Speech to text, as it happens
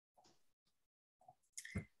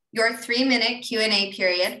Your 3-minute Q&A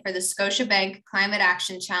period for the Scotiabank Climate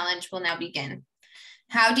Action Challenge will now begin.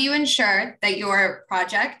 How do you ensure that your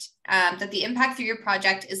project, that the impact through your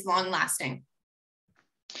project is long-lasting?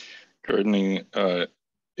 Gardening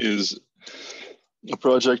is a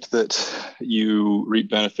project that you reap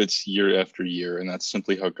benefits year after year, and that's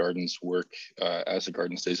simply how gardens work. As a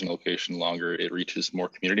garden stays in a location longer, it reaches more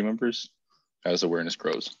community members as awareness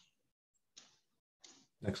grows.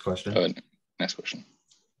 Next question. Next question.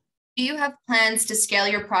 Do you have plans to scale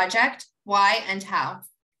your project? Why and how?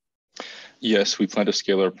 Yes, we plan to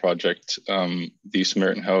scale our project. The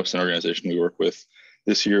Samaritan House, an organization we work with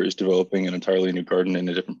this year, is developing an entirely new garden in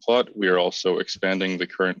a different plot. We are also expanding the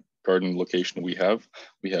current garden location we have.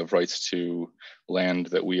 We have rights to land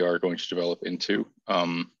that we are going to develop into.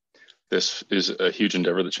 This is a huge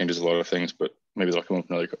endeavor that changes a lot of things, but maybe that'll come up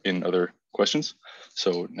in other questions.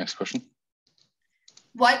 So next question.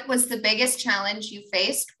 What was the biggest challenge you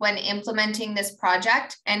faced when implementing this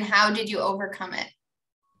project, and how did you overcome it?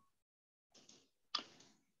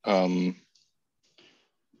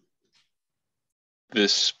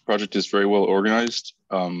 This project is very well organized.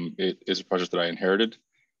 It is a project that I inherited.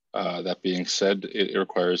 That being said, it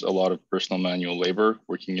requires a lot of personal manual labor,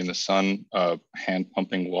 working in the sun, hand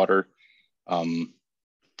pumping water. How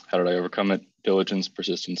did I overcome it? Diligence,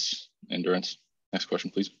 persistence, endurance. Next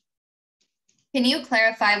question, please. Can you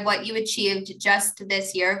clarify what you achieved just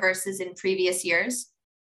this year versus in previous years?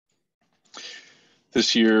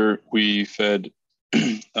 This year, we fed,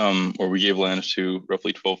 or we gave land to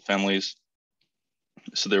roughly 12 families.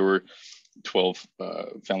 So there were 12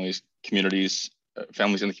 families in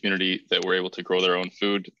the community that were able to grow their own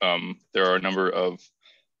food. There are a number of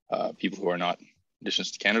people who are not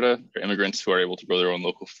indigenous to Canada, or immigrants who are able to grow their own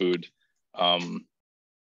local food.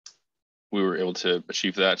 We were able to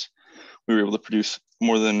achieve that. We were able to produce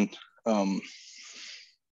more than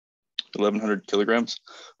 1,100 kilograms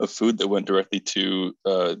of food that went directly to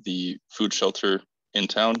the food shelter in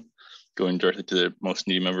town, going directly to the most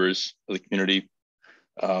needy members of the community.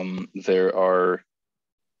 There are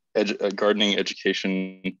gardening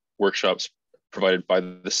education workshops provided by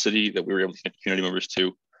the city that we were able to connect community members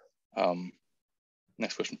to.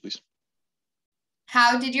 Next question, please.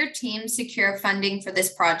 How did your team secure funding for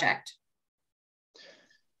this project?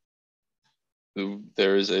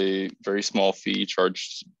 There is a very small fee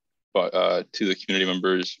charged to the community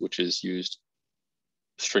members, which is used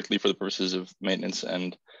strictly for the purposes of maintenance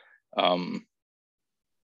and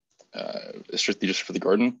strictly just for the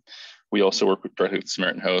garden. We also work directly with the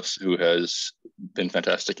Samaritan House, who has been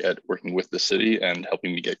fantastic at working with the city and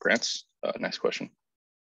helping me get grants. Next question.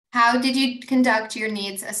 How did you conduct your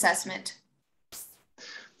needs assessment?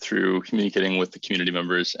 Through communicating with the community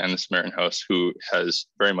members and the Samaritan House, who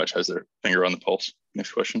very much has their finger on the pulse.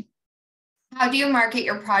 Next question. How do you market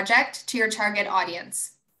your project to your target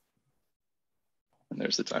audience? And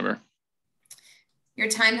there's the timer. Your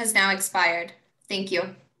time has now expired. Thank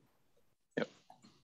you.